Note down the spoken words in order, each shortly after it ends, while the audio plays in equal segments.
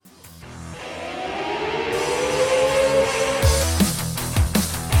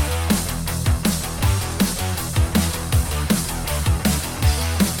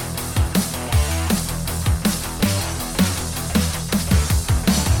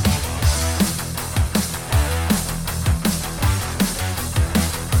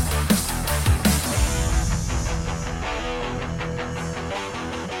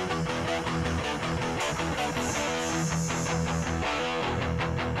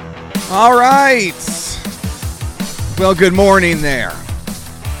All right. Well, good morning there.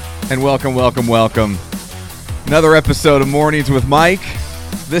 And welcome. Another episode of Mornings with Mike.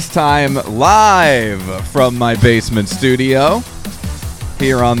 This time live from my basement studio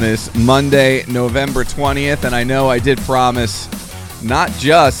here on this Monday, November 20th. And I know I did promise not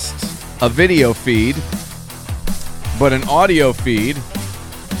just a video feed, but an audio feed.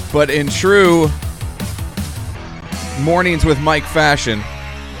 But in true Mornings with Mike fashion,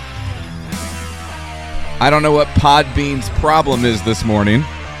 I don't know what Podbean's problem is this morning,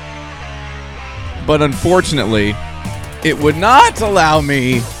 but unfortunately, it would not allow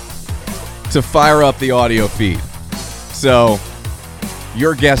me to fire up the audio feed. So,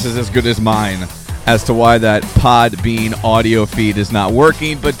 your guess is as good as mine as to why that Podbean audio feed is not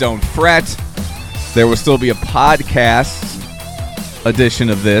working, but don't fret. There will still be a podcast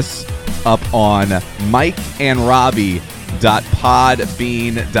edition of this up on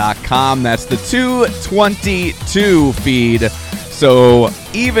mikeandrobbie.podbean.com. That's the 222 feed. So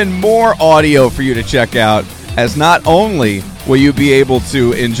even more audio for you to check out, as not only will you be able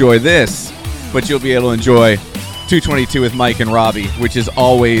to enjoy this, but you'll be able to enjoy 222 with Mike and Robbie, which is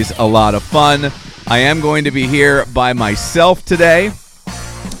always a lot of fun. I am going to be here by myself today.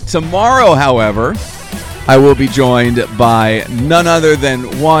 Tomorrow, however, I will be joined by none other than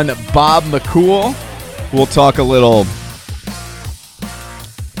one Bob McCool. We'll talk a little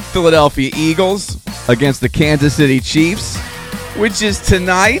Philadelphia Eagles against the Kansas City Chiefs, which is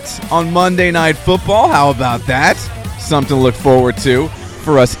tonight on Monday Night Football. How about that? Something to look forward to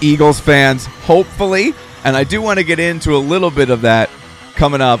for us Eagles fans, hopefully. And I do want to get into a little bit of that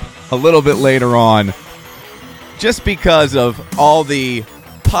coming up a little bit later on, just because of all the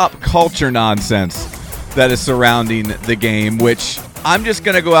pop culture nonsense that is surrounding the game, which I'm just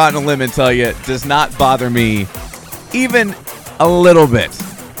going to go out on a limb and tell you does not bother me even a little bit.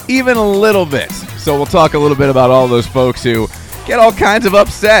 Even a little bit. So we'll talk a little bit about all those folks who get all kinds of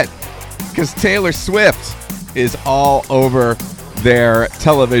upset because Taylor Swift is all over their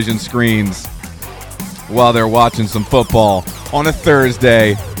television screens while they're watching some football on a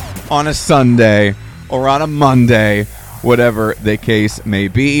Thursday, on a Sunday, or on a Monday, whatever the case may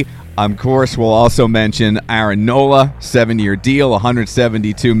be. Of course, we'll also mention Aaron Nola, 7-year deal,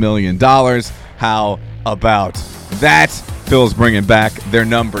 $172 million. How about that? Phil's bringing back their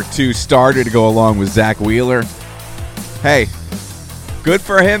number 2 starter to go along with Zach Wheeler. Hey, good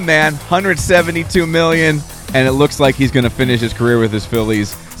for him, man. $172 million, and it looks like he's going to finish his career with his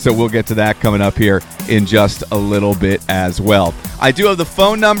Phillies. So we'll get to that coming up here in just a little bit as well. I do have the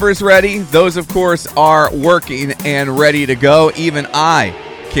phone numbers ready. Those, of course, are working and ready to go. Even I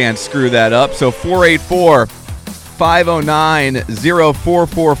can't screw that up. So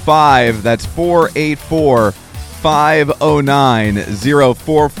 484-509-0445. That's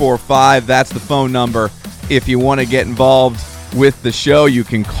 484-509-0445. That's the phone number. If you want to get involved with the show, you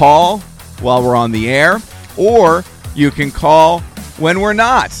can call while we're on the air, or you can call when we're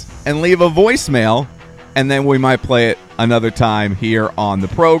not and leave a voicemail, and then we might play it another time here on the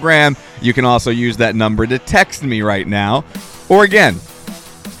program. You can also use that number to text me right now, or again,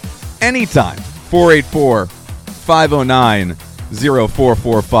 anytime,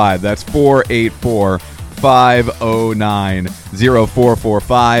 484-509-0445. That's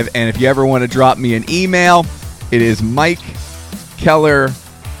 484-509-0445. And if you ever want to drop me an email, it is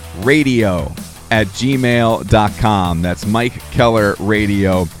MikeKellerRadio@gmail.com. That's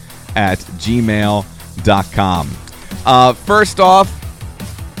MikeKellerRadio@gmail.com. First off,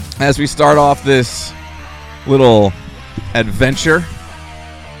 as we start off this little adventure,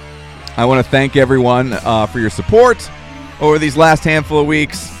 I want to thank everyone for your support over these last handful of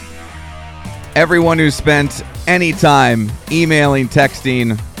weeks. Everyone who spent any time emailing,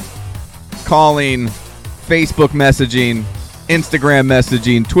 texting, calling, Facebook messaging, Instagram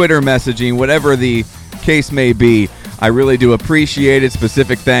messaging, Twitter messaging, whatever the case may be, I really do appreciate it.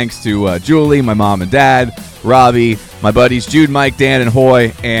 Specific thanks to Julie, my mom and dad, Robbie, my buddies Jude, Mike, Dan, and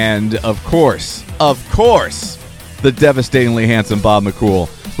Hoy, and of course, the devastatingly handsome Bob McCool,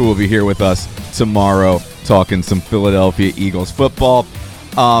 who will be here with us tomorrow talking some Philadelphia Eagles football.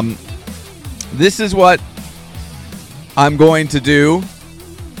 This is what I'm going to do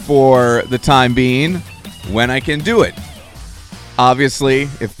for the time being when I can do it. Obviously,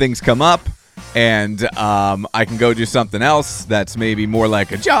 if things come up and I can go do something else that's maybe more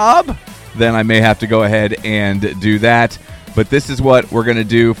like a job, then I may have to go ahead and do that. But this is what we're going to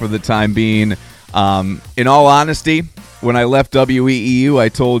do for the time being. In all honesty, when I left WEEU, I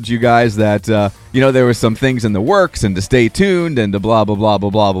told you guys that, there were some things in the works and to stay tuned and to blah, blah, blah, blah,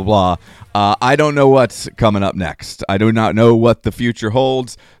 blah, blah, blah. I don't know what's coming up next. I do not know what the future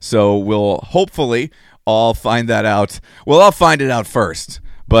holds, so we'll hopefully all find that out. Well, I'll find it out first,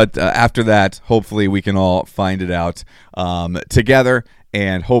 but after that, hopefully we can all find it out together,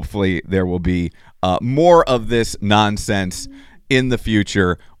 and hopefully there will be more of this nonsense in the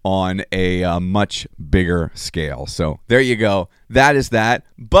future on a much bigger scale. So there you go. That is that.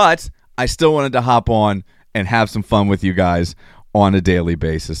 But I still wanted to hop on and have some fun with you guys on a daily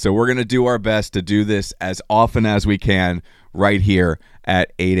basis. So we're going to do our best to do this as often as we can right here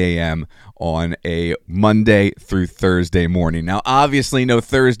at 8 a.m. on a Monday through Thursday morning. Now, obviously, no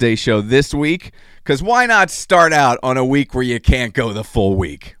Thursday show this week, because why not start out on a week where you can't go the full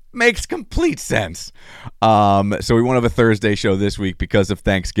week? Makes complete sense. So we won't have a Thursday show this week because of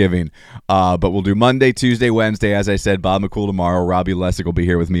Thanksgiving. But we'll do Monday, Tuesday, Wednesday. As I said, Bob McCool tomorrow. Robbie Lessig will be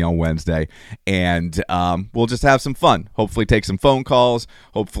here with me on Wednesday. And we'll just have some fun. Hopefully take some phone calls.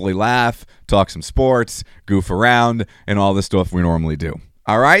 Hopefully laugh, talk some sports, goof around, and all the stuff we normally do.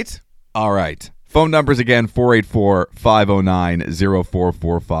 All right? All right. Phone numbers again,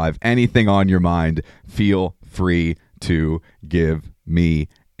 484-509-0445. Anything on your mind, feel free to give me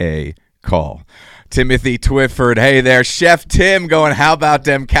a call. Timothy Twifford, hey there. Chef Tim going, how about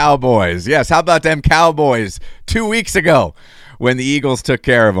them Cowboys? Yes, how about them Cowboys 2 weeks ago when the Eagles took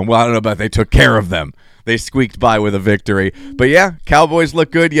care of them? Well, I don't know about they took care of them. They squeaked by with a victory. But yeah, Cowboys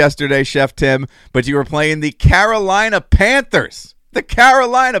looked good yesterday, Chef Tim. But you were playing the Carolina Panthers. The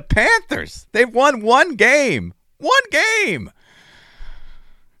Carolina Panthers. They've won one game. One game.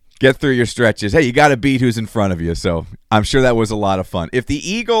 Get through your stretches. Hey, you got to beat who's in front of you. So I'm sure that was a lot of fun. If the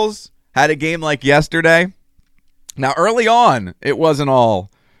Eagles had a game like yesterday, now early on, it wasn't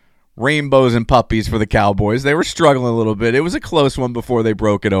all rainbows and puppies for the Cowboys. They were struggling a little bit. It was a close one before they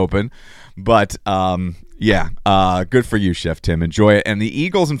broke it open. But, good for you, Chef Tim. Enjoy it. And the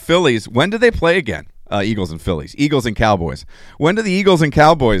Eagles and Phillies, when do they play again? Eagles and Phillies. Eagles and Cowboys. When do the Eagles and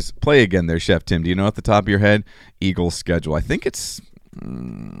Cowboys play again there, Chef Tim? Do you know at the top of your head? Eagles schedule. I think it's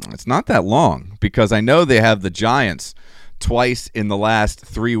not that long, because I know they have the Giants twice in the last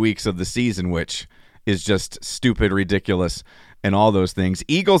 3 weeks of the season, which is just stupid, ridiculous, and all those things.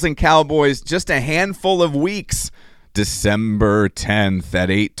 Eagles and Cowboys, just a handful of weeks. December 10th at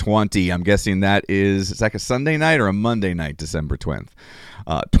 8:20. I'm guessing it's like a Sunday night or a Monday night, December 10th.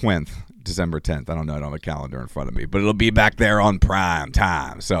 December 10th. I don't know. I don't have a calendar in front of me, but it'll be back there on prime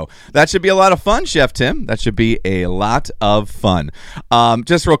time. So that should be a lot of fun, Chef Tim. That should be a lot of fun.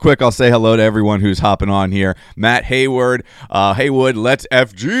 Just real quick, I'll say hello to everyone who's hopping on here. Matt Haywood, let's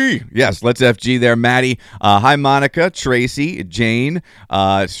FG. Yes, let's FG there, Maddie. Hi, Monica, Tracy, Jane,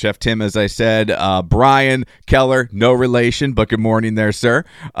 Chef Tim, as I said, Brian, Keller, no relation, but good morning there, sir.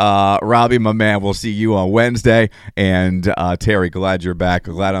 Robbie, my man, we'll see you on Wednesday. And Terry, glad you're back.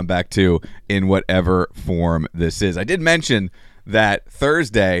 Glad I'm back too, in whatever form this is. I did mention that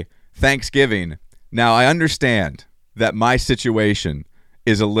Thursday, Thanksgiving. Now, I understand that my situation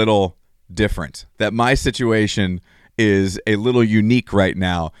is a little different, that my situation is a little unique right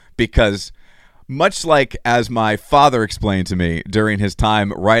now, because much like as my father explained to me during his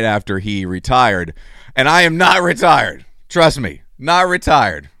time right after he retired, and I am not retired, trust me, not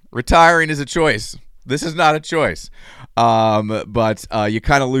retired. Retiring is a choice. This is not a choice. But you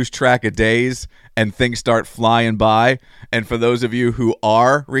kind of lose track of days and things start flying by. And for those of you who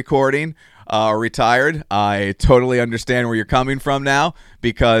are retired, I totally understand where you're coming from now,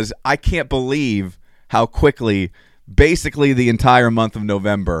 because I can't believe how quickly basically the entire month of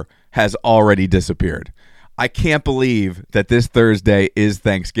November has already disappeared. I can't believe that this Thursday is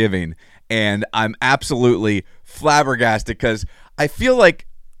Thanksgiving, and I'm absolutely flabbergasted because I feel like,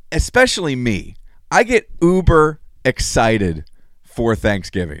 especially me, I get uber excited for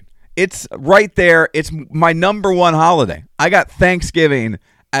Thanksgiving. It's right there. It's my number one holiday. I got Thanksgiving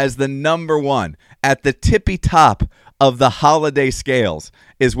as the number one. At the tippy top of the holiday scales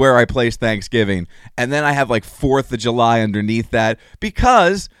is where I place Thanksgiving. And then I have like 4th of July underneath that,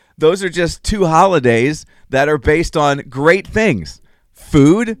 because those are just two holidays that are based on great things.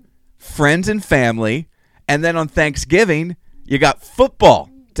 Food, friends and family, and then on Thanksgiving, you got football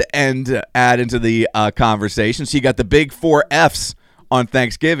to add into the conversation. So you got the big 4 F's on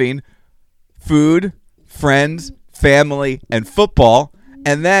Thanksgiving: food, friends, family, and football.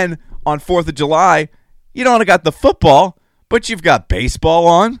 And then on 4th of July, you don't only got the football, but you've got baseball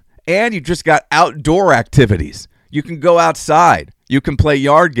on, and you just got outdoor activities. You can go outside. You can play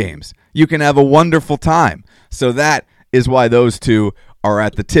yard games. You can have a wonderful time. So that is why those two are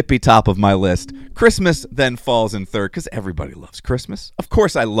at the tippy top of my list. Christmas then falls in third because everybody loves Christmas. Of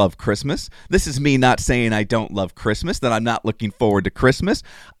course I love Christmas. This is me not saying I don't love Christmas, that I'm not looking forward to Christmas.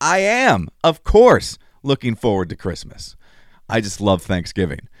 I am, of course, looking forward to Christmas. I just love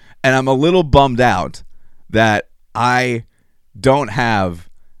Thanksgiving. And I'm a little bummed out that I don't have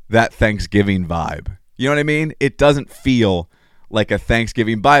that Thanksgiving vibe. You know what I mean? It doesn't feel like a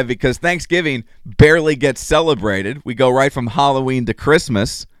Thanksgiving vibe because Thanksgiving barely gets celebrated. We go right from Halloween to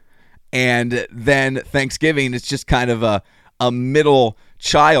Christmas, and then Thanksgiving is just kind of a middle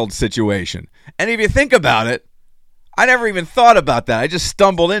child situation. And if you think about it, I never even thought about that. I just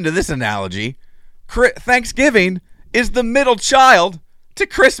stumbled into this analogy. Thanksgiving is the middle child to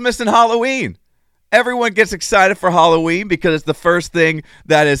Christmas and Halloween. Everyone gets excited for Halloween because it's the first thing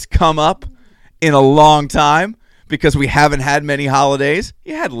that has come up in a long time because we haven't had many holidays.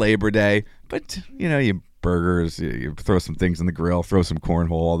 You had Labor Day, but, you burgers, you throw some things in the grill, throw some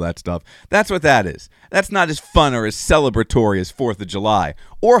cornhole, all that stuff. That's what that is. That's not as fun or as celebratory as 4th of July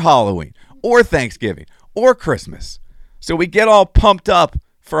or Halloween or Thanksgiving or Christmas. So we get all pumped up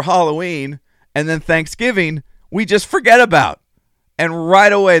for Halloween, and then Thanksgiving we just forget about. And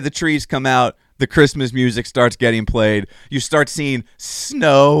right away the trees come out. The Christmas music starts getting played. You start seeing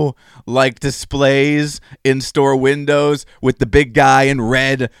snow-like displays in store windows with the big guy in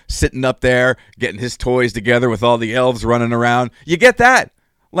red sitting up there getting his toys together with all the elves running around. You get that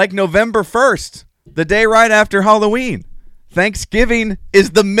like November 1st, the day right after Halloween. Thanksgiving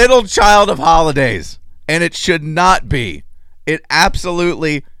is the middle child of holidays, and it should not be. It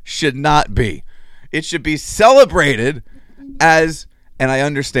absolutely should not be. It should be celebrated as... And I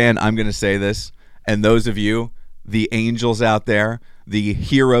understand I'm going to say this, and those of you, the angels out there, the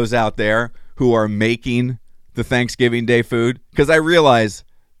heroes out there who are making the Thanksgiving Day food, because I realize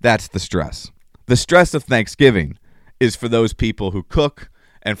that's the stress. The stress of Thanksgiving is for those people who cook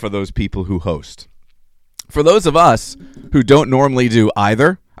and for those people who host. For those of us who don't normally do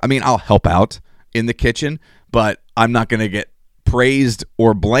either, I mean, I'll help out in the kitchen, but I'm not going to get praised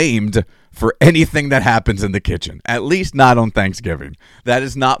or blamed for anything that happens in the kitchen, at least not on Thanksgiving. That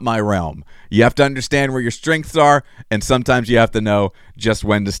is not my realm. You have to understand where your strengths are, and sometimes you have to know just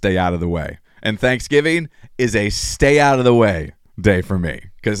when to stay out of the way. And Thanksgiving is a stay out of the way day for me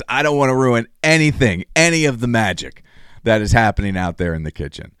because I don't want to ruin anything, any of the magic that is happening out there in the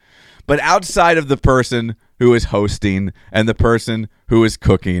kitchen. But outside of the person who is hosting and the person who is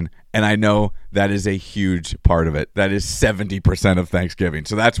cooking, and I know that is a huge part of it. That is 70% of Thanksgiving.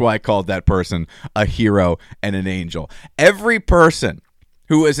 So that's why I called that person a hero and an angel. Every person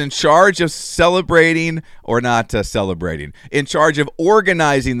who is in charge of celebrating or not celebrating, in charge of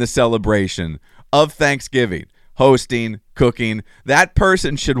organizing the celebration of Thanksgiving, hosting, cooking, that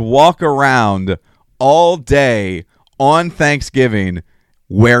person should walk around all day on Thanksgiving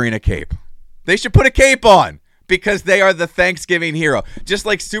wearing a cape. They should put a cape on. Because they are the Thanksgiving hero. Just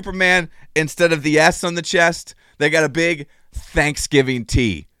like Superman, instead of the S on the chest, they got a big Thanksgiving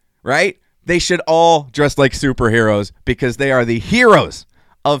T, right? They should all dress like superheroes because they are the heroes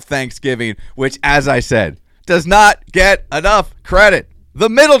of Thanksgiving, which, as I said, does not get enough credit. The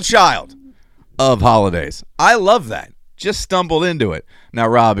middle child of holidays. I love that. Just stumbled into it. Now,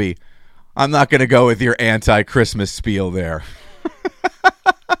 Robbie, I'm not going to go with your anti-Christmas spiel there.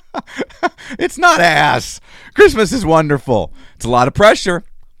 It's not ass. Christmas is wonderful. It's a lot of pressure.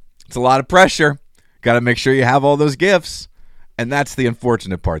 Got to make sure you have all those gifts. And that's the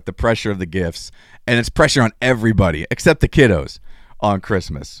unfortunate part, the pressure of the gifts. And it's pressure on everybody except the kiddos on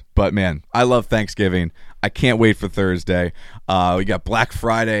Christmas. But, man, I love Thanksgiving. I can't wait for Thursday. We got Black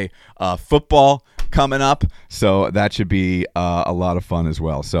Friday football coming up. So that should be a lot of fun as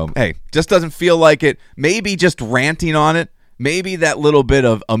well. So, hey, just doesn't feel like it. Maybe just ranting on it. Maybe that little bit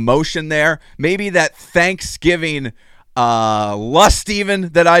of emotion there. Maybe that Thanksgiving lust even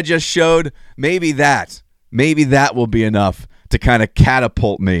that I just showed. Maybe that will be enough to kind of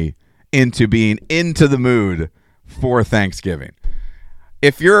catapult me into being into the mood for Thanksgiving.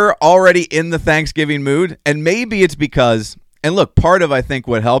 If you're already in the Thanksgiving mood, and maybe it's because, and look, part of I think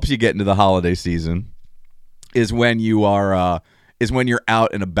what helps you get into the holiday season is when you are when you're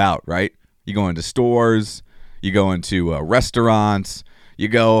out and about, right? You go into stores. You go into restaurants, you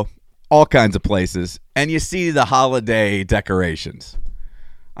go all kinds of places, and you see the holiday decorations.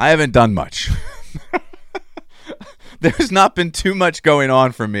 I haven't done much. There's not been too much going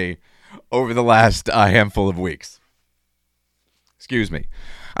on for me over the last handful of weeks. Excuse me.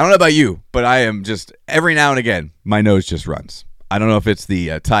 I don't know about you, but I am just, every now and again, my nose just runs. I don't know if it's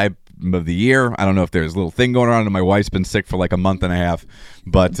the type of the year. I don't know if there's a little thing going on, and my wife's been sick for like a month and a half,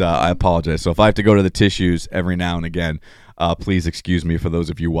 but I apologize. So if I have to go to the tissues every now and again, Please excuse me for those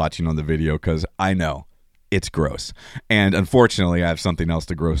of you watching on the video, because I know it's gross. And unfortunately, I have something else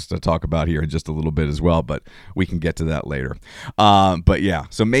to talk about here in just a little bit as well, but we can get to that later. But yeah,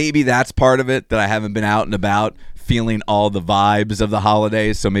 so maybe that's part of it, that I haven't been out and about feeling all the vibes of the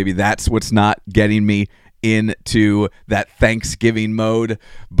holidays. So maybe that's what's not getting me into that Thanksgiving mode,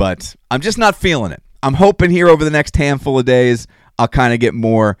 but I'm just not feeling it. I'm hoping here over the next handful of days, I'll kind of get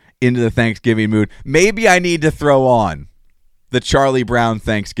more into the Thanksgiving mood. Maybe I need to throw on the Charlie Brown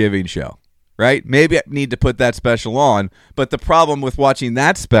Thanksgiving show, right? Maybe I need to put that special on. But the problem with watching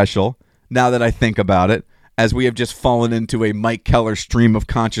that special, now that I think about it, as we have just fallen into a Mike Keller stream of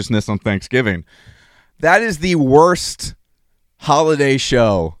consciousness on Thanksgiving, that is the worst holiday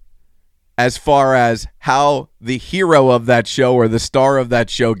show as far as how the hero of that show or the star of that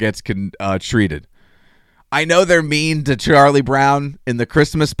show gets treated. I know they're mean to Charlie Brown in the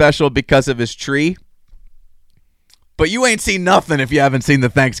Christmas special because of his tree, but you ain't seen nothing if you haven't seen the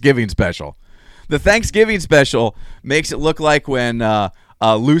Thanksgiving special. The Thanksgiving special makes it look like when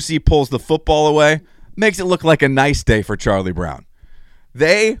Lucy pulls the football away, makes it look like a nice day for Charlie Brown.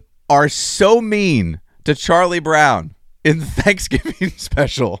 They are so mean to Charlie Brown in the Thanksgiving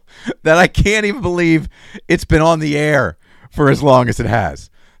special that I can't even believe it's been on the air for as long as it has.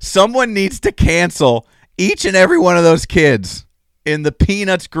 Someone needs to cancel each and every one of those kids in the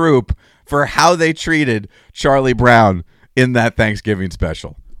Peanuts group for how they treated Charlie Brown in that Thanksgiving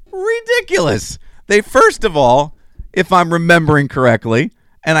special. Ridiculous. They, first of all, if I'm remembering correctly,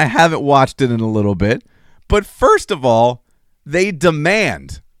 and I haven't watched it in a little bit, but first of all, they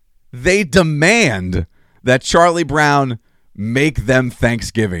demand that Charlie Brown make them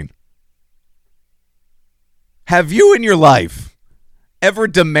Thanksgiving. Have you in your life ever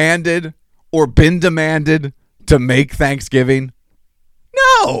demanded or been demanded to make Thanksgiving?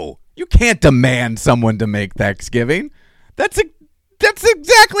 No, you can't demand someone to make Thanksgiving. That's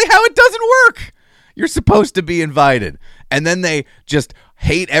exactly how it doesn't work. You're supposed to be invited. And then they just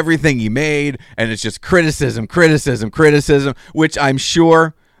hate everything you made, and it's just criticism, which I'm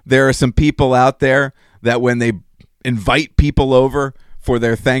sure there are some people out there that when they invite people over for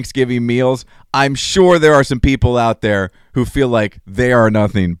their Thanksgiving meals, I'm sure there are some people out there who feel like they are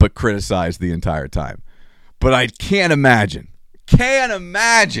nothing but criticized the entire time. But I can't imagine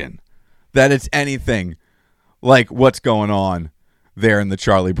that it's anything like what's going on there in the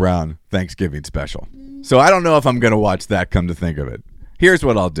Charlie Brown Thanksgiving special. So I don't know if I'm going to watch that, come to think of it. Here's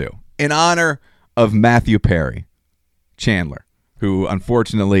what I'll do. In honor of Matthew Perry Chandler, who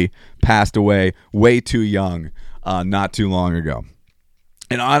unfortunately passed away way too young not too long ago.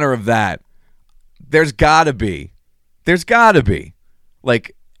 In honor of that, there's got to be,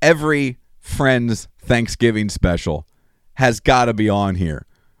 like every Friends Thanksgiving special has got to be on here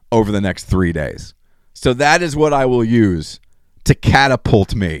over the next 3 days. So that is what I will use to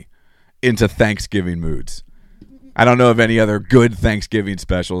catapult me into Thanksgiving moods. I don't know of any other good Thanksgiving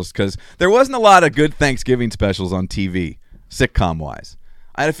specials because there wasn't a lot of good Thanksgiving specials on TV, sitcom-wise.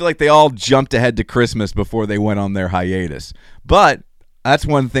 I feel like they all jumped ahead to Christmas before they went on their hiatus. But that's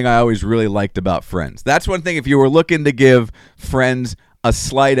one thing I always really liked about Friends. That's one thing, if you were looking to give Friends a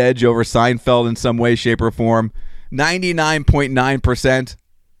slight edge over Seinfeld in some way, shape, or form, 99.9%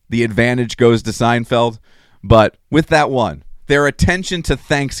 the advantage goes to Seinfeld. But with that one, their attention to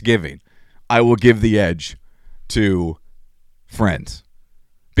Thanksgiving, I will give the edge to Friends.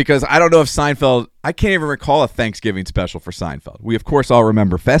 Because I don't know if Seinfeld, I can't even recall a Thanksgiving special for Seinfeld. We, of course, all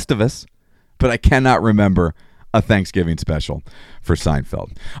remember Festivus, but I cannot remember a Thanksgiving special for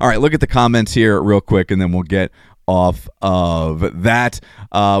Seinfeld. All right, look at the comments here real quick, and then we'll get off of that.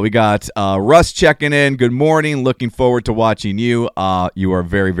 We got Russ checking in. Good morning. Looking forward to watching you. You are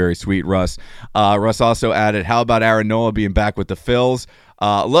very, very sweet, Russ. Russ also added, how about Aaron Nola being back with the Phils?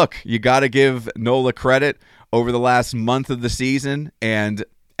 Look, you got to give Nola credit over the last month of the season and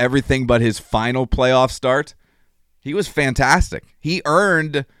everything but his final playoff start. He was fantastic. He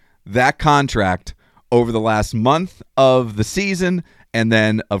earned that contract over the last month of the season and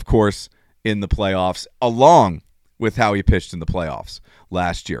then, of course, in the playoffs, along with how he pitched in the playoffs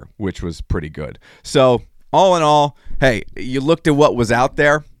last year, which was pretty good. So, all in all, hey, you looked at what was out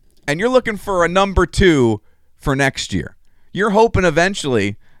there, and you're looking for a number 2 for next year. You're hoping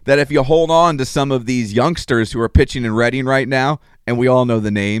eventually that if you hold on to some of these youngsters who are pitching in Reading right now, and we all know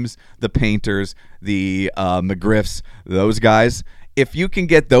the names, the Painters, the McGriffs, those guys, if you can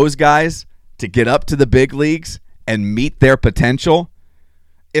get those guys to get up to the big leagues and meet their potential,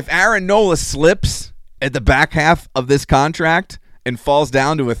 if Aaron Nola slips at the back half of this contract and falls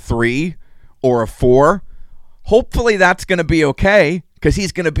down to a 3 or a 4, hopefully that's going to be okay because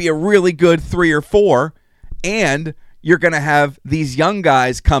he's going to be a really good 3 or 4, and you're going to have these young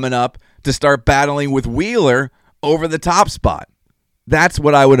guys coming up to start battling with Wheeler over the top spot. That's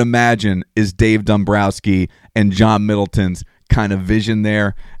what I would imagine is Dave Dombrowski and John Middleton's kind of vision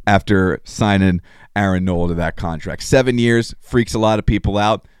there after signing Aaron Nola to that contract. 7 years freaks a lot of people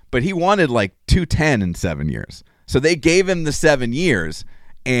out, but he wanted like 210 in 7 years. So they gave him the 7 years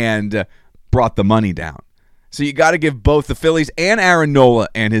and brought the money down. So you got to give both the Phillies and Aaron Nola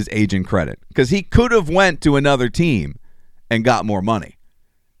and his agent credit, because he could have went to another team and got more money.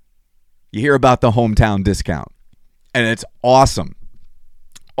 You hear about the hometown discount, and it's awesome.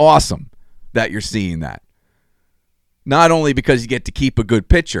 Awesome that you're seeing that. Not only because you get to keep a good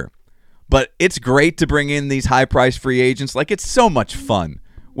pitcher, but it's great to bring in these high-priced free agents. Like, it's so much fun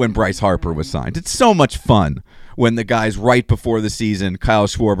when Bryce Harper was signed. It's so much fun when the guys right before the season, Kyle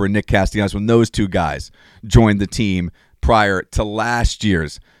Schwarber, Nick Castellanos, when those two guys joined the team prior to last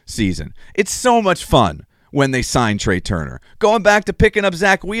year's season. It's so much fun when they signed Trey Turner. Going back to picking up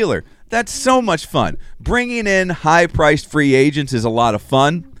Zach Wheeler, that's so much fun. Bringing in high-priced free agents is a lot of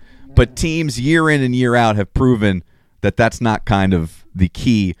fun, but teams year in and year out have proven that that's not kind of the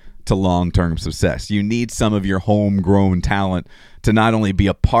key to long-term success. You need some of your homegrown talent to not only be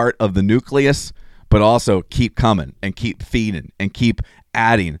a part of the nucleus, but also keep coming and keep feeding and keep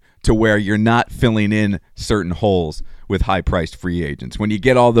adding to where you're not filling in certain holes with high-priced free agents. When you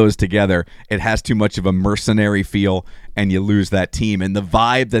get all those together, it has too much of a mercenary feel, and you lose that team. And the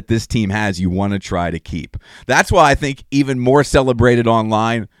vibe that this team has, you want to try to keep. That's why I think even more celebrated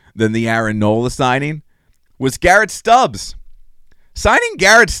online than the Aaron Nola signing was Garrett Stubbs. Signing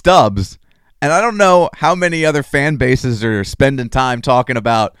Garrett Stubbs, and I don't know how many other fan bases are spending time talking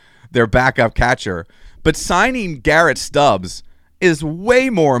about their backup catcher, but signing Garrett Stubbs is way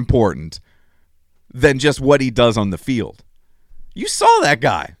more important than just what he does on the field. You saw that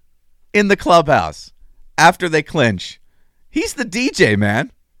guy in the clubhouse after they clinch. He's the DJ,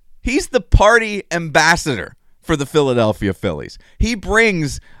 man. He's the party ambassador for the Philadelphia Phillies. He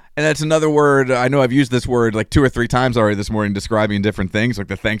brings, and that's another word, I know I've used this word like 2 or 3 times already this morning describing different things, like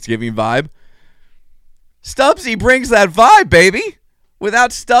the Thanksgiving vibe. Stubbsy brings that vibe, baby.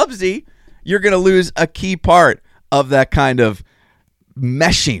 Without Stubbsy, you're going to lose a key part of that kind of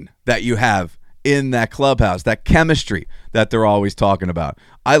meshing that you have in that clubhouse, that chemistry that they're always talking about.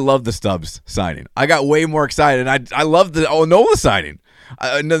 I love the Stubbs signing. I got way more excited. I love the Nola signing.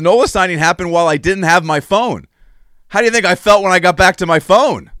 The Nola signing happened while I didn't have my phone. How do you think I felt when I got back to my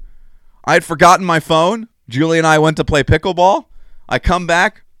phone? I had forgotten my phone. Julie and I went to play pickleball. I come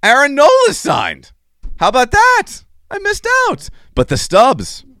back. Aaron Nola signed. How about that? I missed out. But the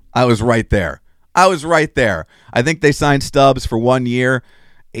Stubbs, I was right there. I think they signed Stubbs for 1 year,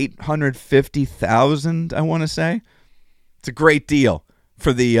 $850,000, I want to say. It's a great deal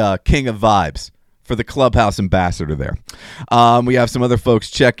for the king of vibes, for the clubhouse ambassador there. We have some other folks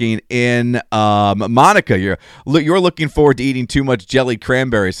checking in. Monica, you're looking forward to eating too much jellied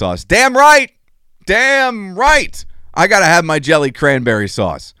cranberry sauce. Damn right. I got to have my jellied cranberry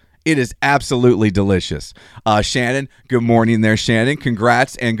sauce. It is absolutely delicious. Shannon, good morning there, Shannon.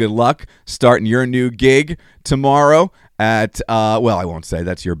 Congrats and good luck starting your new gig tomorrow at, well, I won't say,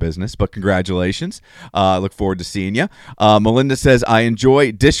 that's your business, but congratulations. Look forward to seeing you. Melinda says, I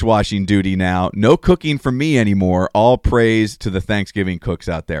enjoy dishwashing duty now. No cooking for me anymore. All praise to the Thanksgiving cooks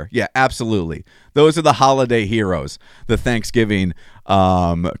out there. Yeah, absolutely. Those are the holiday heroes, the Thanksgiving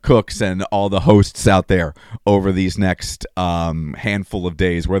cooks and all the hosts out there over these next handful of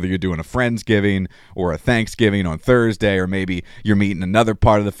days, whether you're doing a Friendsgiving or a Thanksgiving on Thursday, or maybe you're meeting another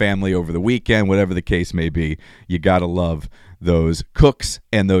part of the family over the weekend, whatever the case may be. You got to love those cooks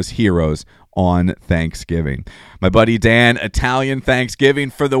and those heroes on Thanksgiving. My buddy Dan, Italian Thanksgiving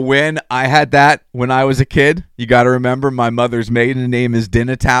for the win. I had that when I was a kid. You got to remember, my mother's maiden name is Di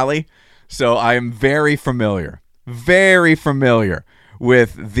Natale, so I am very familiar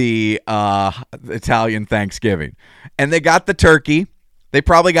with the Italian Thanksgiving. And they got the turkey. They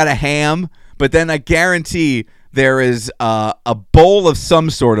probably got a ham, but then I guarantee there is a bowl of some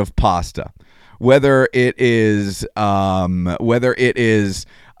sort of pasta, whether it is a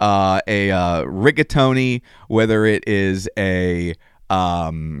rigatoni, whether it is a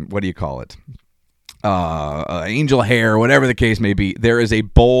what do you call it? Angel hair, whatever the case may be. There is a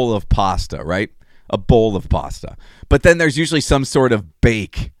bowl of pasta, right? A bowl of pasta. But then there's usually some sort of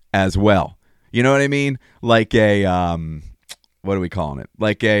bake as well. You know what I mean? Like a, what are we calling it?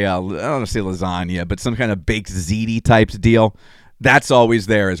 Like a, I don't want to say lasagna, but some kind of baked ziti type deal. That's always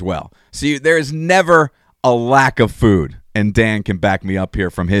there as well. So there is never a lack of food. And Dan can back me up here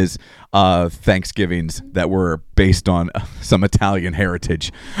from his Thanksgivings that were based on some Italian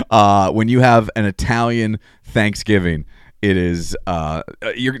heritage. When you have an Italian Thanksgiving. It is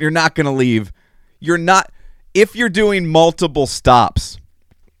you're not going to leave. You're not if you're doing multiple stops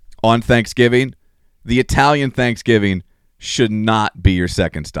on Thanksgiving, the Italian Thanksgiving should not be your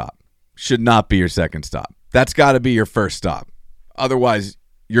second stop. Should not be your second stop. That's got to be your first stop. Otherwise,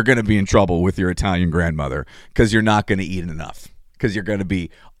 you're going to be in trouble with your Italian grandmother because you're not going to eat enough because you're going to be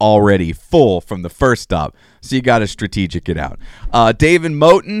already full from the first stop. So you got to strategic it out. Dave and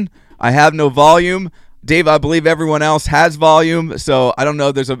Moten, I have no volume. Dave, I believe everyone else has volume, so I don't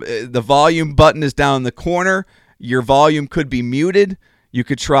know. The volume button is down in the corner. Your volume could be muted. You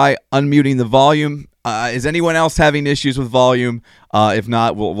could try unmuting the volume. Is anyone else having issues with volume? If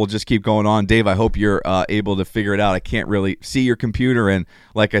not, we'll just keep going on. Dave, I hope you're able to figure it out. I can't really see your computer, and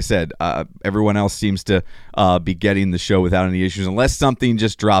like I said, everyone else seems to be getting the show without any issues, unless something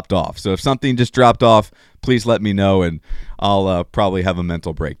just dropped off. So if something just dropped off, please let me know, and I'll probably have a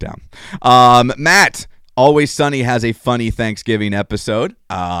mental breakdown. Matt, Always Sunny has a funny Thanksgiving episode.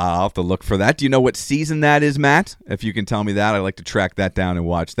 I'll have to look for that. Do you know what season that is, Matt? If you can tell me that, I'd like to track that down and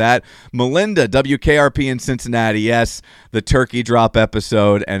watch that. Melinda, WKRP in Cincinnati, yes, the turkey drop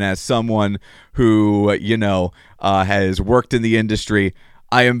episode. And as someone who, has worked in the industry,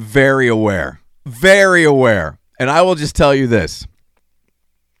 I am very aware. And I will just tell you this.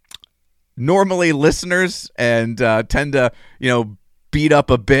 Normally listeners and tend to, beat up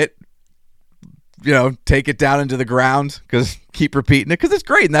a bit, take it down into the ground because keep repeating it because it's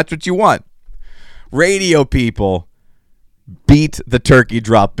great and that's what you want. Radio people beat the turkey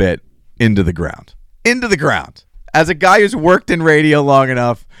drop bit into the ground. As a guy who's worked in radio long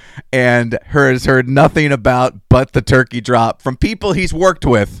enough and has heard nothing about but the turkey drop from people he's worked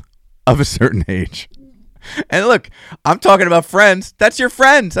with of a certain age. And look, I'm talking about friends. That's your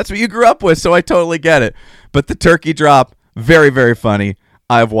friends. That's what you grew up with, so I totally get it. But the turkey drop, very, very funny.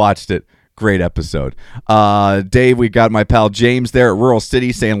 I've watched it. Great episode. Dave, we got my pal James there at Rural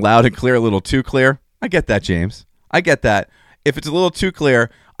City saying loud and clear, a little too clear. I get that, James. I get that. If it's a little too clear,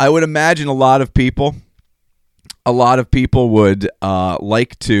 I would imagine a lot of people would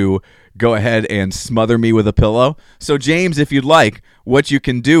like to go ahead and smother me with a pillow. So, James, if you'd like, what you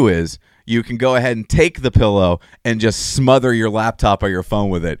can do is you can go ahead and take the pillow and just smother your laptop or your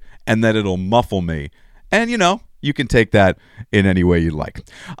phone with it, and then it'll muffle me. And, you can take that in any way you'd like.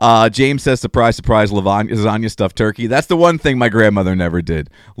 James says, surprise, surprise, lasagna stuffed turkey. That's the one thing my grandmother never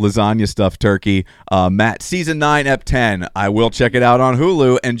did. Lasagna stuffed turkey. Matt, season 9, ep 10. I will check it out on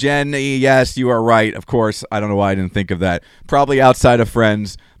Hulu. And Jen, yes, you are right. Of course, I don't know why I didn't think of that. Probably outside of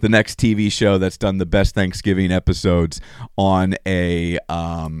Friends, the next TV show that's done the best Thanksgiving episodes on a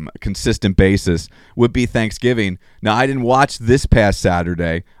consistent basis would be Thanksgiving. Now, I didn't watch this past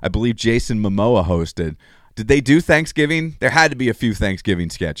Saturday. I believe Jason Momoa hosted. Did they do Thanksgiving? There had to be a few Thanksgiving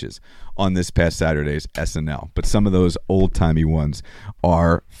sketches on this past Saturday's SNL, but some of those old-timey ones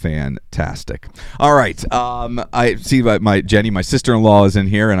are fantastic. All right, I see my Jenny, my sister-in-law, is in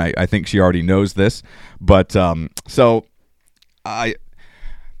here, and I think she already knows this, but you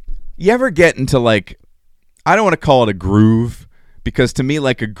ever get into I don't want to call it a groove, because to me,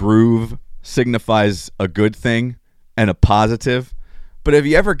 a groove signifies a good thing and a positive, but have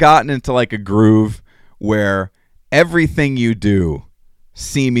you ever gotten into a groove where everything you do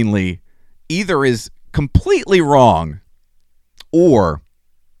seemingly either is completely wrong or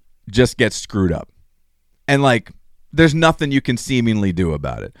just gets screwed up? And there's nothing you can seemingly do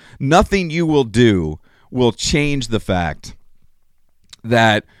about it. Nothing you will do will change the fact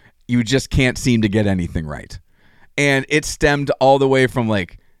that you just can't seem to get anything right. And it stemmed all the way from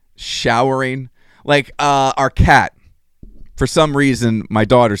showering. Our cat, for some reason, my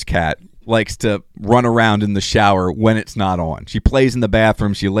daughter's cat likes to run around in the shower when it's not on. She plays in the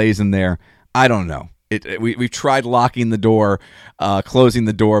bathroom. She lays in there. I don't know. We've tried locking the door, closing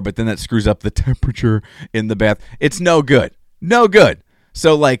the door, but then that screws up the temperature in the bath. It's no good. No good.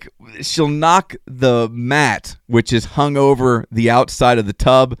 So, she'll knock the mat, which is hung over the outside of the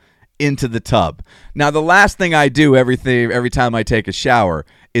tub, into the tub. Now, the last thing I do every time I take a shower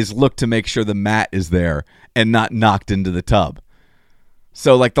is look to make sure the mat is there and not knocked into the tub.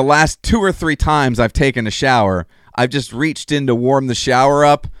 So, the last 2 or 3 times I've taken a shower, I've just reached in to warm the shower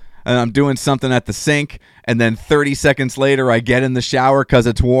up, and I'm doing something at the sink, and then 30 seconds later I get in the shower because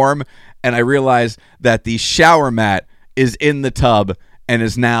it's warm, and I realize that the shower mat is in the tub and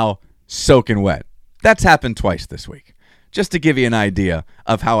is now soaking wet. That's happened twice this week, just to give you an idea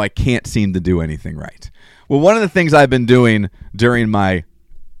of how I can't seem to do anything right. Well, one of the things I've been doing during my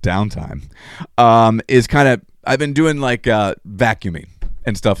downtime is I've been doing vacuuming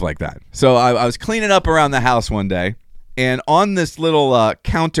and stuff like that. So I was cleaning up around the house one day, And on this little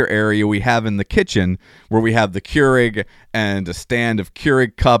counter area we have in the kitchen where we have the Keurig and a stand of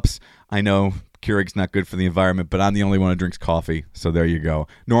Keurig cups. I know Keurig's not good for the environment, but I'm the only one who drinks coffee, so there you go.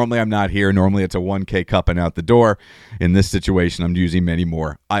 Normally I'm not here. Normally it's a 1K cup and out the door. In this situation, I'm using many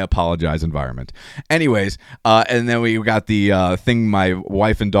more. I apologize, environment. Anyways, and then we got the thing my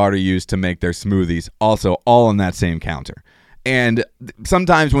wife and daughter use to make their smoothies, also all on that same counter. And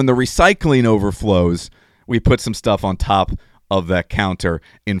sometimes when the recycling overflows, we put some stuff on top of that counter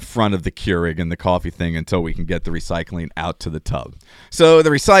in front of the Keurig and the coffee thing until we can get the recycling out to the tub. So the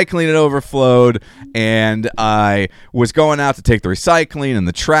recycling had overflowed, and I was going out to take the recycling and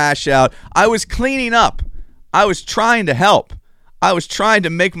the trash out. I was cleaning up. I was trying to help. I was trying to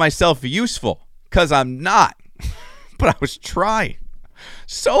make myself useful, because I'm not. But I was trying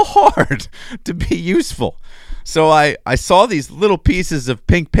so hard to be useful. So I saw these little pieces of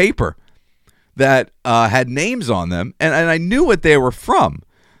pink paper that had names on them, and I knew what they were from.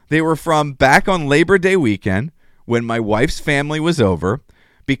 They were from back on Labor Day weekend when my wife's family was over.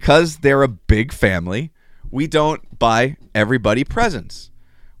 Because they're a big family, we don't buy everybody presents.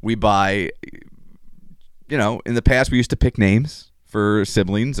 We buy, in the past we used to pick names for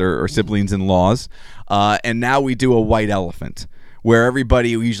siblings or siblings-in-laws, and now we do a white elephant, where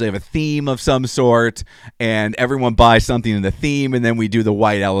everybody, we usually have a theme of some sort, and everyone buys something in the theme, and then we do the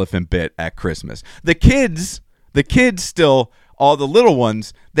white elephant bit at Christmas. The kids still, all the little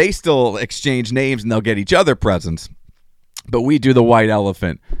ones, they still exchange names, and they'll get each other presents. But we do the white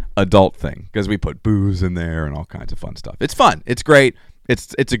elephant adult thing, because we put booze in there and all kinds of fun stuff. It's fun. It's great.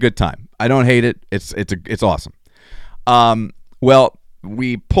 It's a good time. I don't hate it. It's awesome. Well,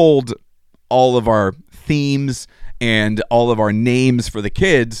 we pulled all of our themes and all of our names for the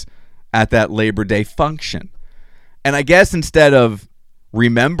kids at that Labor Day function. And I guess instead of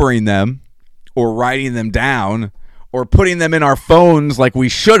remembering them or writing them down or putting them in our phones like we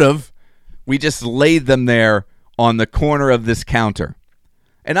should have, we just laid them there on the corner of this counter.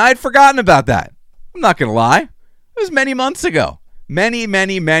 And I had forgotten about that. I'm not going to lie. It was many months ago. Many,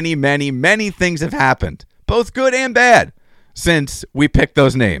 many, many, many, many things have happened, both good and bad, since we picked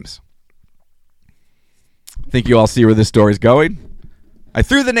those names. Think you all see where this story's going? I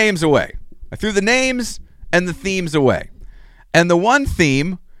threw the names away. I threw the names and the themes away. And the one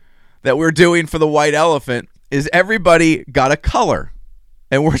theme that we're doing for the white elephant is everybody got a color.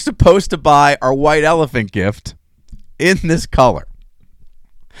 And we're supposed to buy our white elephant gift in this color.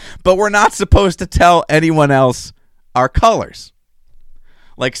 But we're not supposed to tell anyone else our colors.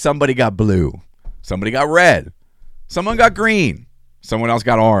 Like somebody got blue. Somebody got red. Someone got green. Someone else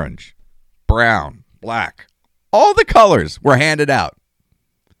got orange, brown, black. All the colors were handed out.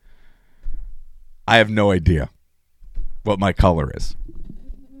 I have no idea what my color is.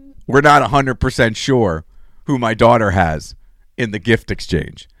 We're not 100% sure who my daughter has in the gift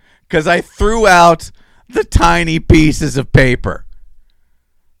exchange, because I threw out the tiny pieces of paper.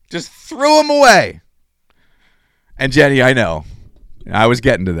 Just threw them away. And Jenny, I know, I was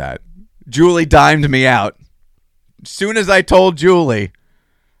getting to that. Julie dimed me out. As soon as I told Julie,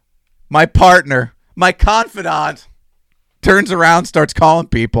 my partner, my confidant, turns around, starts calling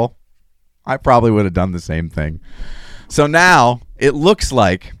people, I probably would have done the same thing. So now it looks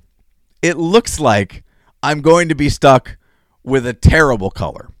like I'm going to be stuck with a terrible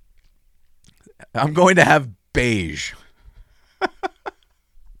color. I'm going to have beige.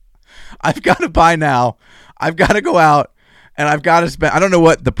 I've got to buy now. I've got to go out and I've got to spend, I don't know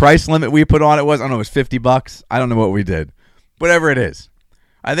what the price limit we put on it was. I don't know, it was $50. I don't know what we did. Whatever it is.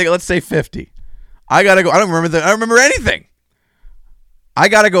 I think, let's say 50. I got to go. I don't remember anything. I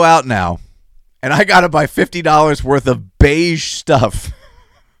got to go out now and I got to buy $50 worth of beige stuff.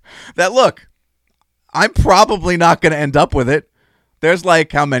 That, look, I'm probably not going to end up with it. There's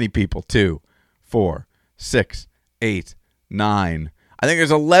like how many people? 2, 4, 6, 8, 9. I think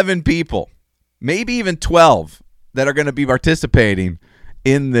there's 11 people, maybe even 12, that are going to be participating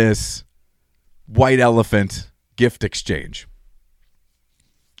in this white elephant gift exchange.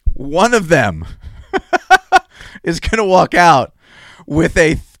 One of them is going to walk out with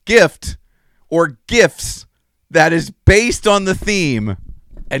a gift or gifts that is based on the theme,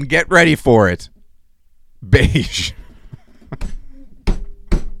 and get ready for it, beige.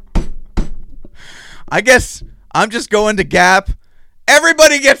 I guess I'm just going to Gap.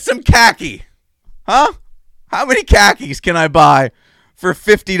 Everybody gets some khaki. Huh? How many khakis can I buy for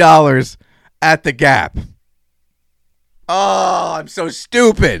 $50 at the Gap? Oh, I'm so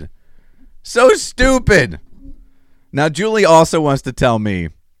stupid. So stupid. Now, Julie also wants to tell me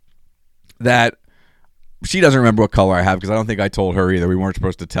that she doesn't remember what color I have, because I don't think I told her either. We weren't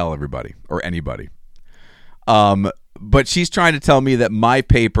supposed to tell everybody or anybody. But she's trying to tell me that my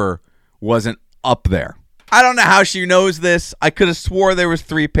paper wasn't up there. I don't know how she knows this. I could have swore there was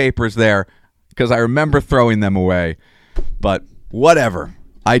 3 papers there because I remember throwing them away. But whatever.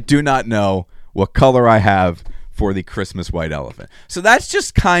 I do not know what color I have for the Christmas white elephant. So that's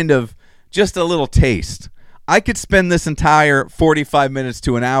just kind of just a little taste. I could spend this entire 45 minutes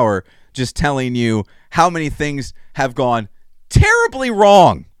to an hour just telling you how many things have gone terribly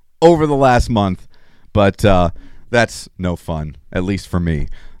wrong over the last month. But that's no fun, at least for me.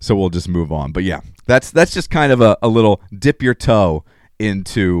 So we'll just move on. But yeah, that's just kind of a little dip your toe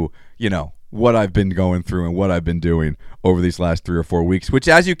into, what I've been going through and what I've been doing over these last 3 or 4 weeks, which,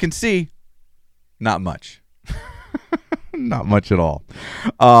 as you can see, not much. Not much at all.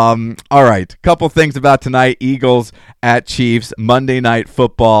 All right. Couple things about tonight. Eagles at Chiefs, Monday Night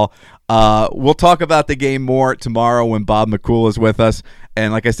Football. We'll talk about the game more tomorrow when Bob McCool is with us.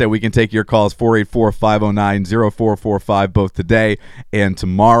 And like I said, we can take your calls, 484-509-0445, both today and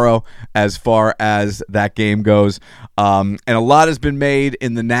tomorrow as far as that game goes. And a lot has been made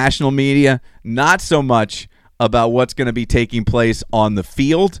in the national media, not so much about what's going to be taking place on the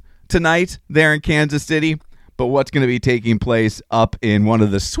field tonight there in Kansas City, but what's going to be taking place up in one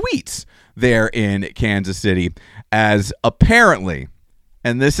of the suites there in Kansas City, as apparently,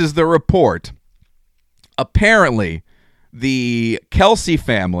 and this is the report, apparently the Kelce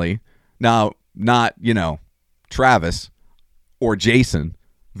family, now not, Travis or Jason,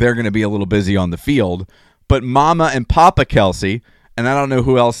 they're going to be a little busy on the field, but Mama and Papa Kelce, and I don't know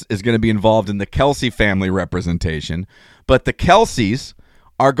who else is going to be involved in the Kelce family representation, but the Kelces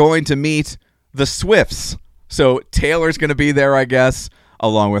are going to meet the Swifts. So Taylor's going to be there, I guess,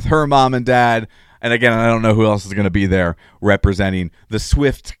 along with her mom and dad. And again, I don't know who else is going to be there representing the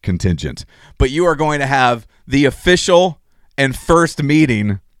Swift contingent. But you are going to have the official and first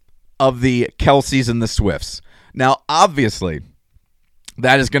meeting of the Kelces and the Swifts. Now, obviously,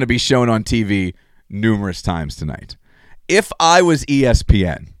 that is going to be shown on TV numerous times tonight. If I was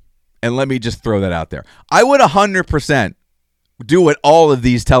ESPN, and let me just throw that out there, I would 100% do what all of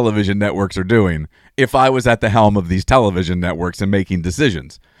these television networks are doing if I was at the helm of these television networks and making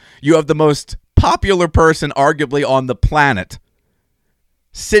decisions. You have the most popular person arguably on the planet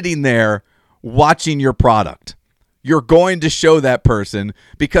sitting there watching your product. You're going to show that person,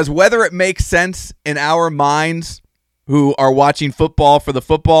 because whether it makes sense in our minds who are watching football for the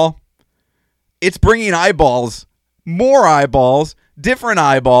football, it's bringing eyeballs, more eyeballs, different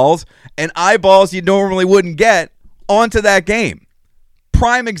eyeballs, and eyeballs you normally wouldn't get onto that game.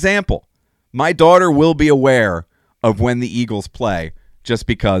 Prime example, my daughter will be aware of when the Eagles play just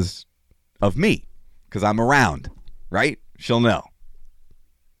because of me, because I'm around, right? She'll know.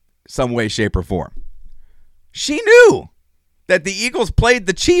 Some way, shape, or form. She knew that the Eagles played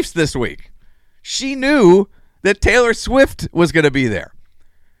the Chiefs this week. She knew that Taylor Swift was going to be there.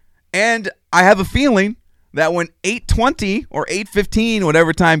 And I have a feeling that when 8:20 or 8:15,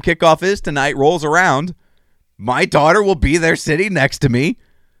 whatever time kickoff is tonight, rolls around, my daughter will be there sitting next to me,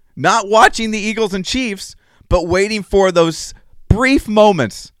 not watching the Eagles and Chiefs, but waiting for those brief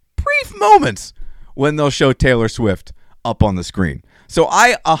moments when they'll show Taylor Swift up on the screen. So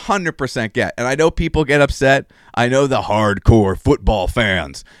I 100% get, and I know people get upset. I know the hardcore football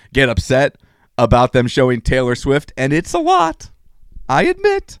fans get upset about them showing Taylor Swift, and it's a lot. I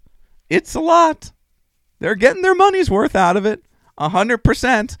admit, it's a lot. They're getting their money's worth out of it,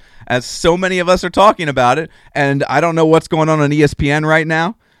 100%, as so many of us are talking about it. And I don't know what's going on ESPN right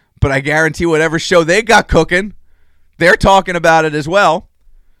now, but I guarantee whatever show they got cooking, they're talking about it as well.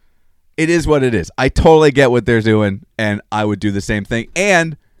 It is what it is. I totally get what they're doing, and I would do the same thing.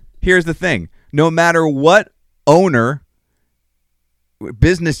 And here's the thing. No matter what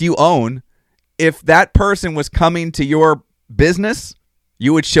business you own, if that person was coming to your business,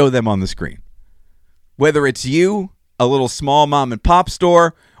 you would show them on the screen. Whether it's you, a little small mom and pop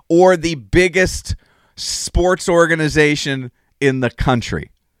store, or the biggest sports organization in the country.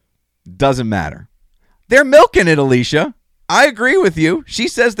 Doesn't matter. They're milking it, Alicia. I agree with you. She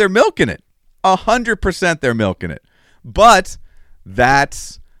says they're milking it. 100% they're milking it. But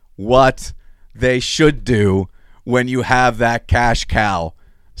that's what they should do when you have that cash cow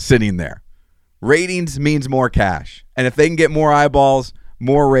sitting there. Ratings means more cash. And if they can get more eyeballs,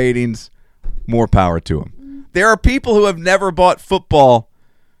 more ratings, more power to them. There are people who have never bought football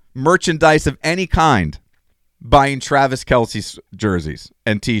merchandise of any kind buying Travis Kelce jerseys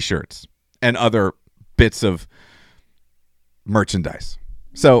and T-shirts and other bits of merchandise.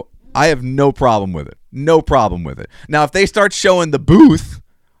 So I have no problem with it. No problem with it. Now, if they start showing the booth,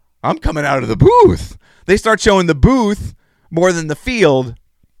 I'm coming out of the booth. They start showing the booth more than the field,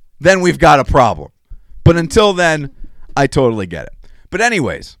 then we've got a problem. But until then, I totally get it. But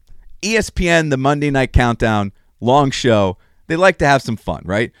anyways, ESPN, the Monday Night Countdown, long show. They like to have some fun,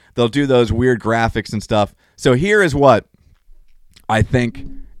 right? They'll do those weird graphics and stuff. So here is what I think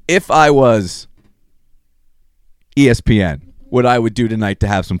if I was ESPN, what I would do tonight to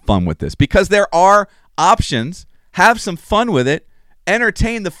have some fun with this. Because there are options. Have some fun with it.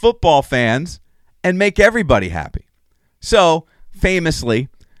 Entertain the football fans and make everybody happy. So, famously,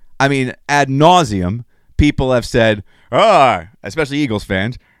 ad nauseum, people have said, especially Eagles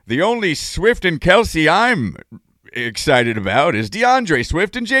fans, the only Swift and Kelce I'm excited about is DeAndre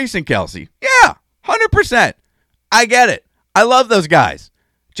Swift and Jason Kelce. Yeah, 100%. I get it. I love those guys.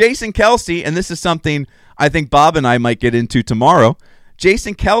 Jason Kelce, and this is something I think Bob and I might get into tomorrow.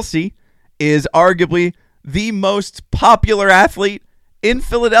 Jason Kelce is arguably the most popular athlete in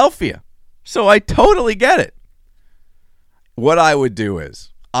Philadelphia. So I totally get it. What I would do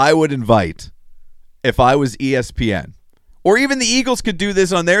is I would invite, if I was ESPN, or even the Eagles could do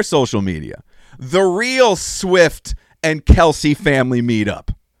this on their social media, the real Swift and Kelce family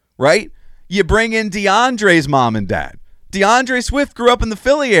meetup, right? You bring in DeAndre's mom and dad. DeAndre Swift grew up in the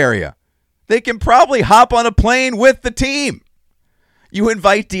Philly area. They can probably hop on a plane with the team. You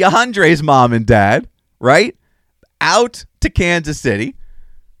invite DeAndre's mom and dad, right, out to Kansas City,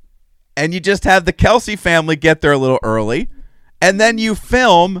 and you just have the Kelce family get there a little early, and then you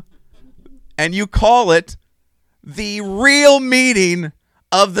film and you call it the real meeting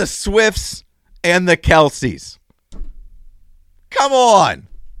of the Swifts and the Kelces. Come on.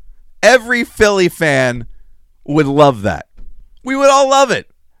 Every Philly fan would love that. We would all love it.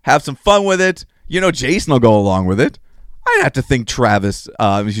 Have some fun with it. Jason will go along with it. I'd have to think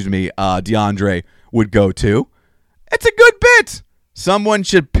DeAndre would go too. It's a good bit. Someone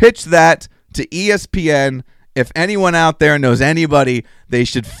should pitch that to ESPN. If anyone out there knows anybody, they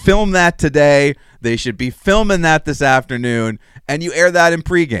should film that today. They should be filming that this afternoon, and you air that in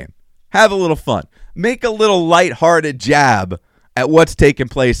pregame. Have a little fun. Make a little lighthearted jab at what's taking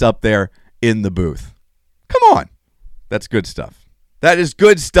place up there in the booth. Come on. That's good stuff. That is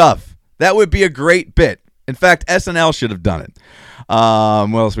good stuff. That would be a great bit. In fact, SNL should have done it.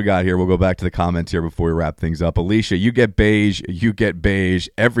 What else we got here? We'll go back to the comments here before we wrap things up. Alicia, you get beige. You get beige.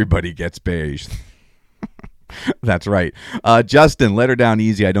 Everybody gets beige. That's right. Justin, let her down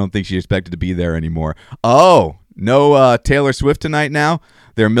easy. I don't think she expected to be there anymore. Oh, no Taylor Swift tonight now?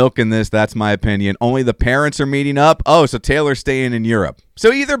 They're milking this. That's my opinion. Only the parents are meeting up. Oh, so Taylor's staying in Europe.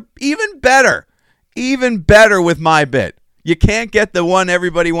 So even better with my bit. You can't get the one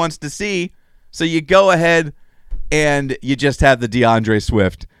everybody wants to see, so you go ahead and you just have the DeAndre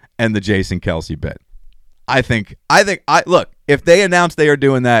Swift and the Jason Kelce bit. Look, if they announce they are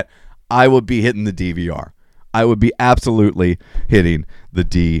doing that, I would be hitting the DVR. I would be absolutely hitting the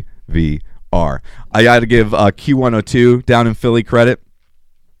DVR. I got to give Q102 down in Philly credit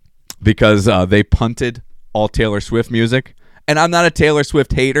because they punted all Taylor Swift music, and I'm not a Taylor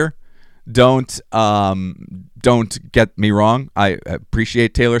Swift hater. Don't get me wrong. I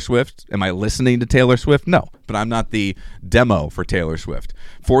appreciate Taylor Swift. Am I listening to Taylor Swift? No, but I'm not the demo for Taylor Swift.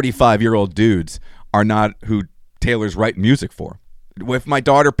 45-year-old dudes are not who Taylor's writing music for. If my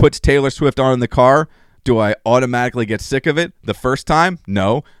daughter puts Taylor Swift on in the car, do I automatically get sick of it? The first time?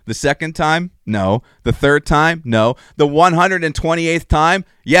 No. The second time? No. The third time? No. The 128th time?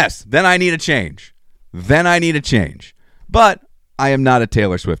 Yes. Then I need a change. But I am not a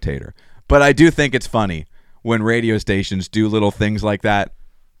Taylor Swift hater. But I do think it's funny when radio stations do little things like that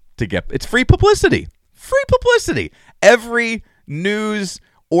to get... It's free publicity. Free publicity. Every news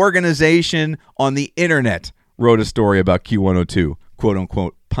organization on the internet wrote a story about Q102,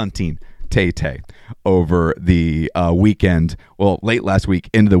 quote-unquote, punting Tay-Tay over the weekend, well, late last week,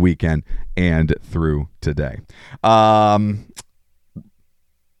 into the weekend, and through today. Let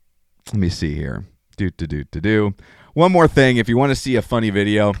me see here. One more thing. If you want to see a funny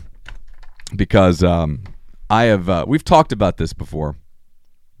video, because we've talked about this before,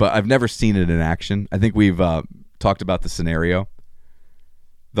 but I've never seen it in action. I think we've talked about the scenario.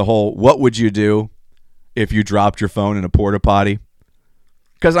 The whole, what would you do if you dropped your phone in a porta potty?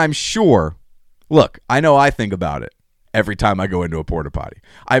 Because I'm sure, look, I know I think about it every time I go into a porta potty.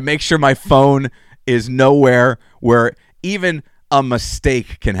 I make sure my phone is nowhere where even a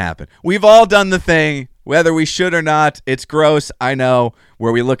mistake can happen. We've all done the thing, whether we should or not. It's gross, I know,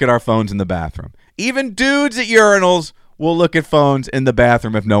 where we look at our phones in the bathroom. Even dudes at urinals will look at phones in the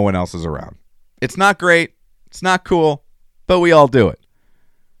bathroom if no one else is around. It's not great. It's not cool, but we all do it.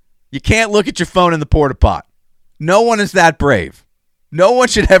 You can't look at your phone in the porta pot. No one is that brave. No one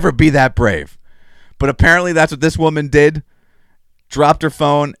should ever be that brave. But apparently that's what this woman did. Dropped her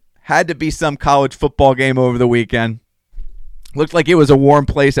phone. Had to be some college football game over the weekend. Looked like it was a warm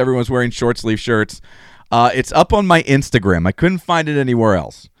place. Everyone was wearing short sleeve shirts. It's up on my Instagram. I couldn't find it anywhere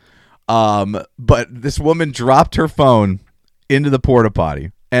else. But this woman dropped her phone into the porta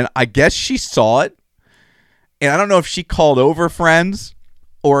potty, and I guess she saw it. And I don't know if she called over friends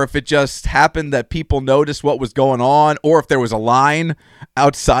or if it just happened that people noticed what was going on or if there was a line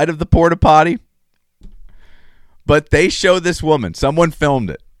outside of the porta potty. But they showed this woman, someone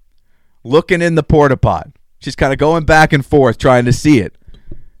filmed it, looking in the porta pot. She's kind of going back and forth trying to see it.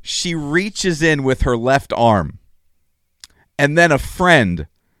 She reaches in with her left arm. And then a friend,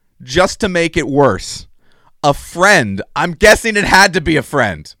 just to make it worse, a friend, I'm guessing it had to be a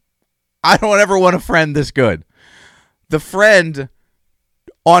friend. I don't ever want a friend this good. The friend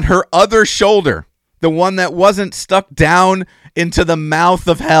on her other shoulder, the one that wasn't stuck down into the mouth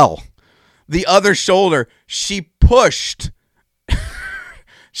of hell, the other shoulder, she pushed.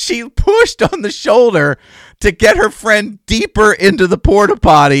 She pushed on the shoulder to get her friend deeper into the porta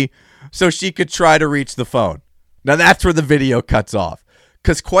potty so she could try to reach the phone. Now that's where the video cuts off.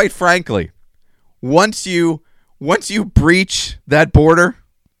 Because quite frankly, once you breach that border,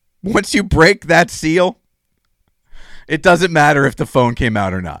 once you break that seal, it doesn't matter if the phone came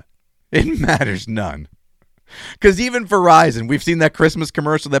out or not. It matters none. Because even Verizon, we've seen that Christmas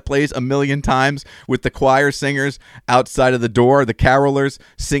commercial that plays a million times with the choir singers outside of the door, the carolers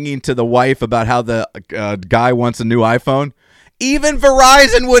singing to the wife about how the guy wants a new iPhone. Even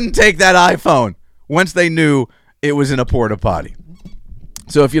Verizon wouldn't take that iPhone once they knew it was in a porta potty.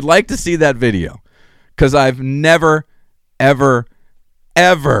 So if you'd like to see that video, because I've never, ever,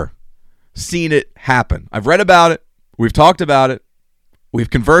 ever seen it happen. I've read about it. We've talked about it. We've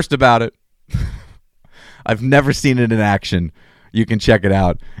conversed about it. I've never seen it in action. You can check it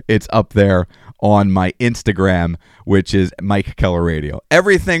out. It's up there on my Instagram, which is Mike Keller Radio.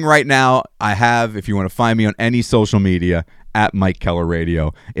 Everything right now I have, if you want to find me on any social media, at Mike Keller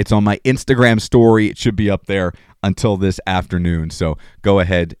Radio. It's on my Instagram story. It should be up there until this afternoon. So go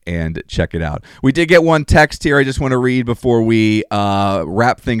ahead and check it out. We did get one text here I just want to read before we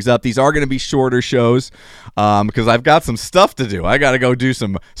wrap things up. These are going to be shorter shows because I've got some stuff to do. I got to go do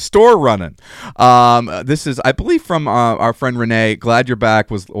some store running. This is, I believe, from our friend Renee. Glad you're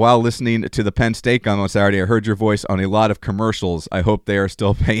back. Was while listening to the Penn State game on Saturday, I heard your voice on a lot of commercials. I hope they are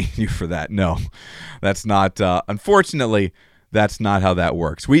still paying you for that. No, that's not. Unfortunately, that's not how that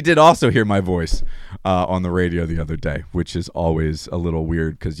works. We did also hear my voice on the radio the other day, which is always a little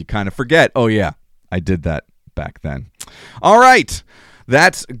weird because you kind of forget, oh, yeah, I did that back then. All right.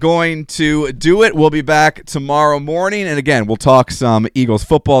 That's going to do it. We'll be back tomorrow morning. And again, we'll talk some Eagles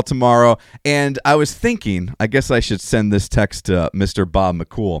football tomorrow. And I was thinking, I guess I should send this text to Mr. Bob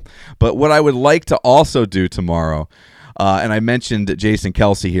McCool. But what I would like to also do tomorrow, and I mentioned Jason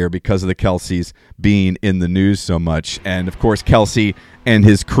Kelce here because of the Kelces being in the news so much. And, of course, Kelce and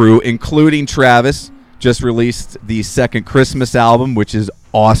his crew, including Travis, just released the second Christmas album, which is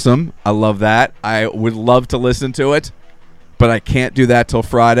awesome. I love that. I would love to listen to it, but I can't do that till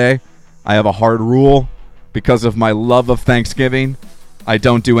Friday. I have a hard rule because of my love of Thanksgiving. I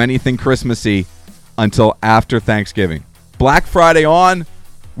don't do anything Christmassy until after Thanksgiving. Black Friday on,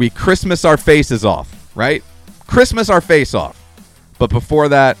 we Christmas our faces off, right? Christmas our face off. But before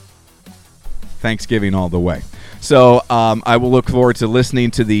that, Thanksgiving all the way. So I will look forward to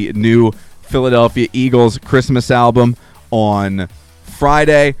listening to the new Philadelphia Eagles Christmas album on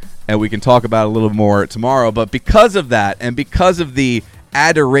Friday, and we can talk about it a little more tomorrow. But because of that, and because of the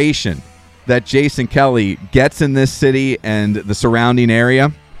adoration that Jason Kelly gets in this city and the surrounding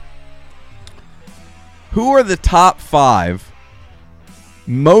area, who are the top 5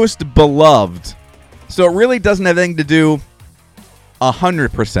 most beloved? So it really doesn't have anything to do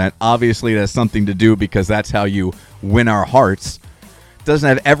 100%. Obviously, it has something to do because that's how you win our hearts. It doesn't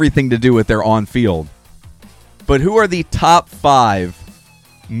have everything to do with their on-field. But who are the top 5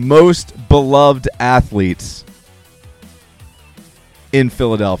 most beloved athletes in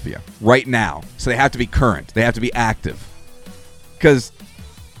Philadelphia right now? So they have to be current. They have to be active. Because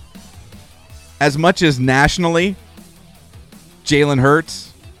as much as nationally, Jalen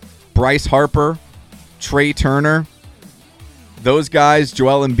Hurts, Bryce Harper, Trey Turner, those guys,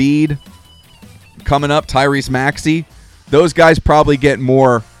 Joel Embiid, coming up, Tyrese Maxey, those guys probably get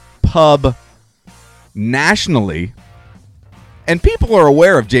more pub nationally. And people are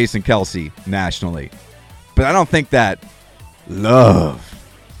aware of Jason Kelce nationally. But I don't think that love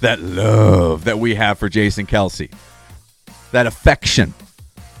that we have for Jason Kelce, that affection,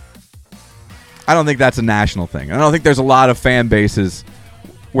 I don't think that's a national thing. I don't think there's a lot of fan bases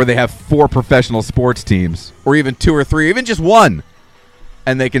where they have 4 professional sports teams, or even 2 or 3, even just one,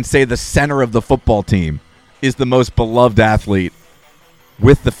 and they can say the center of the football team is the most beloved athlete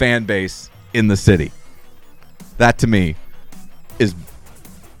with the fan base in the city. That, to me, is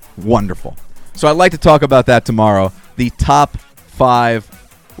wonderful. So I'd like to talk about that tomorrow. The top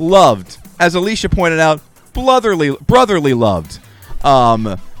 5 loved, as Alicia pointed out, brotherly loved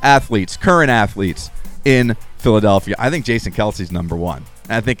athletes, current athletes in Philadelphia. I think Jason Kelce's number 1.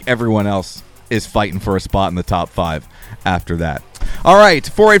 And I think everyone else is fighting for a spot in the top 5 after that. All right,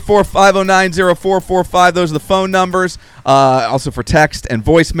 484-509-0445. Those are the phone numbers. Also for text and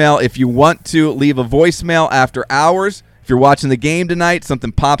voicemail. If you want to leave a voicemail after hours, if you're watching the game tonight,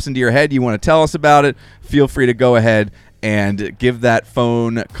 something pops into your head, you want to tell us about it, feel free to go ahead and give that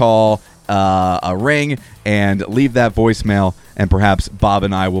phone call a ring and leave that voicemail, and perhaps Bob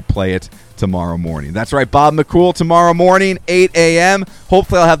and I will play it tomorrow morning. That's right, Bob McCool tomorrow morning, 8 a.m.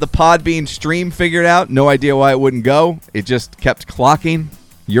 Hopefully I'll have the Podbean stream figured out. No idea why it wouldn't go. It just kept clocking.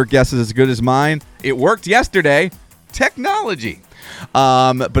 Your guess is as good as mine. It worked yesterday. Technology.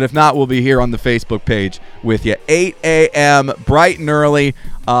 But if not, we'll be here on the Facebook page with you. 8 a.m., bright and early.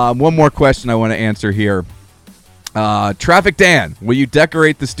 One more question I want to answer here. Traffic Dan, will you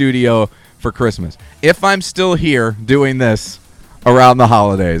decorate the studio for Christmas? If I'm still here doing this around the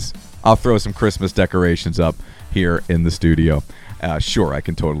holidays, I'll throw some Christmas decorations up here in the studio. Sure, I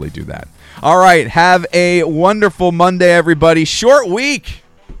can totally do that. All right, have a wonderful Monday, everybody. Short week.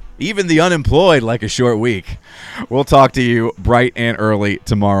 Even the unemployed like a short week. We'll talk to you bright and early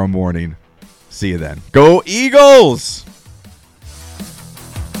tomorrow morning. See you then. Go Eagles!